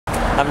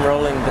I'm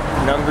rolling the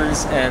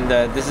numbers, and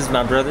this is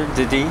my brother,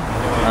 Didi,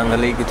 on the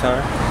lead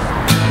guitar.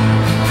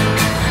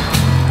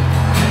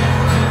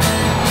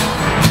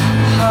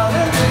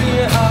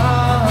 Hallelujah,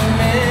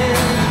 amen.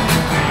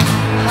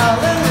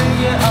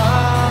 Hallelujah,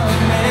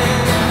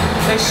 amen.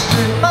 They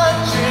stripped my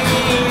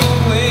dream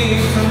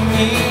away from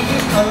me,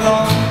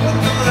 along with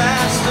the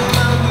last of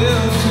my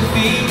will to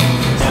be.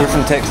 We're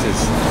from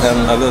Texas,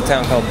 a little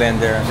town called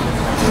Bandera.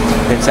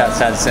 It's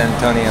outside San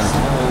Antonio.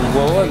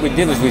 Well, what we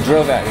did was we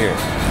drove out here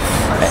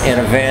in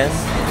a van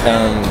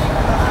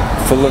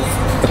full of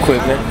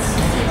equipment,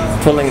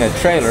 pulling a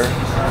trailer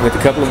with a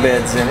couple of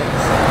beds in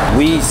it.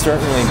 We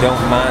certainly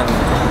don't mind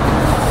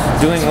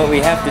doing what we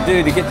have to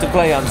do to get to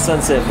play on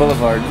Sunset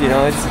Boulevard. You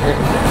know,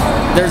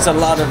 there's a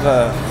lot of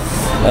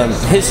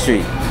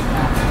history,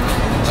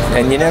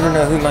 and you never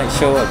know who might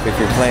show up if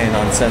you're playing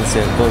on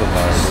Sunset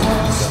Boulevard.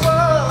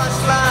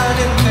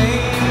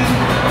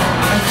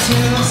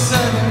 Until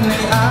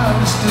suddenly I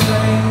was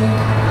delayed.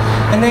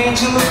 An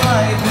angel of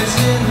light was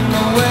in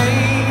the way.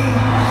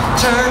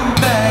 Turn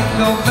back,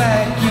 go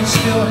back, you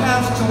still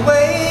have to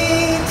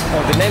wait.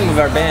 Oh, the name of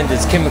our band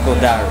is Chemical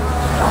Diary.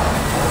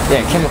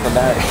 Yeah, Chemical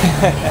Diary.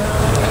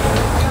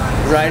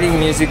 Writing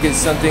music is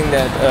something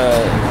that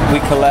we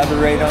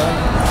collaborate on.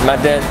 My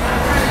dad,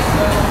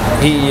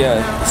 he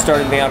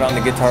started me out on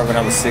the guitar when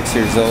I was 6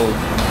 years old,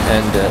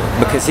 and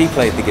because he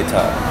played the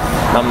guitar.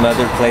 My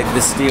mother played the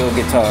steel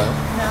guitar.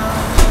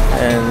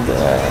 And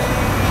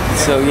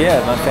so yeah,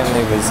 my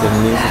family was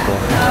musical.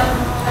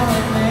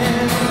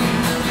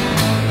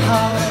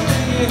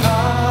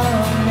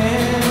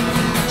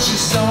 She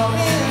saw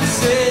me and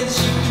said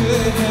she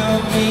could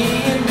help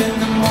me, and in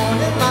the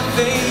morning my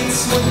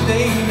face what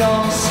they'd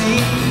all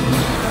see.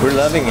 We're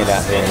loving it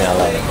out here in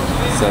LA.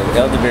 So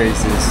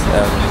Elderberries is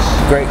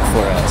great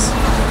for us.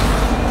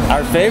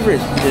 Our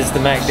favorite is the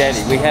Mac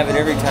Daddy. We have it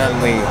every time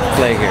we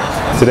play here.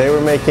 Today we're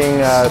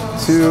making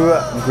 2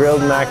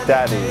 grilled Mac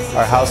Daddies.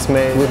 Our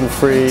house-made,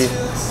 gluten-free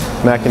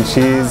mac and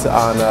cheese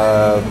on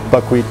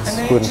buckwheat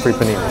gluten-free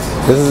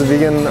paninis. This is a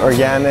vegan,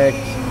 organic,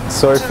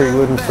 soy-free,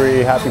 gluten-free,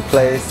 happy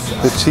place.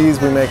 The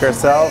cheese we make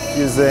ourselves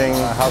using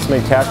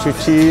house-made cashew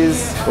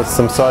cheese with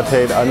some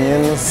sauteed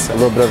onions, a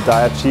little bit of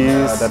Daya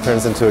cheese that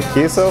turns into a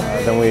queso.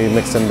 Then we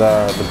mix in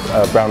the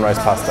brown rice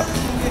pasta,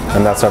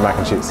 and that's our mac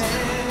and cheese.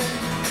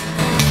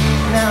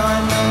 Now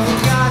I know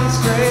God is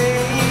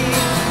great.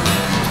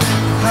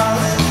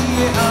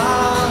 Hallelujah,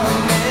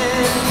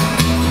 amen.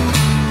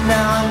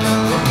 Now I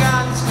know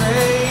God is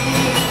great.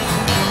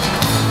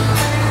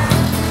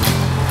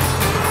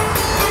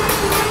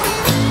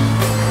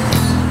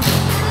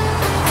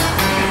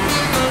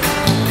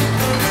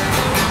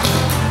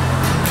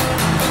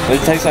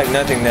 It tastes like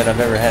nothing that I've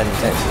ever had in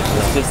Texas.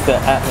 It's just the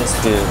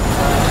atmosphere.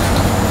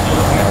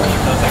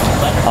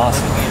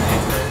 Awesome.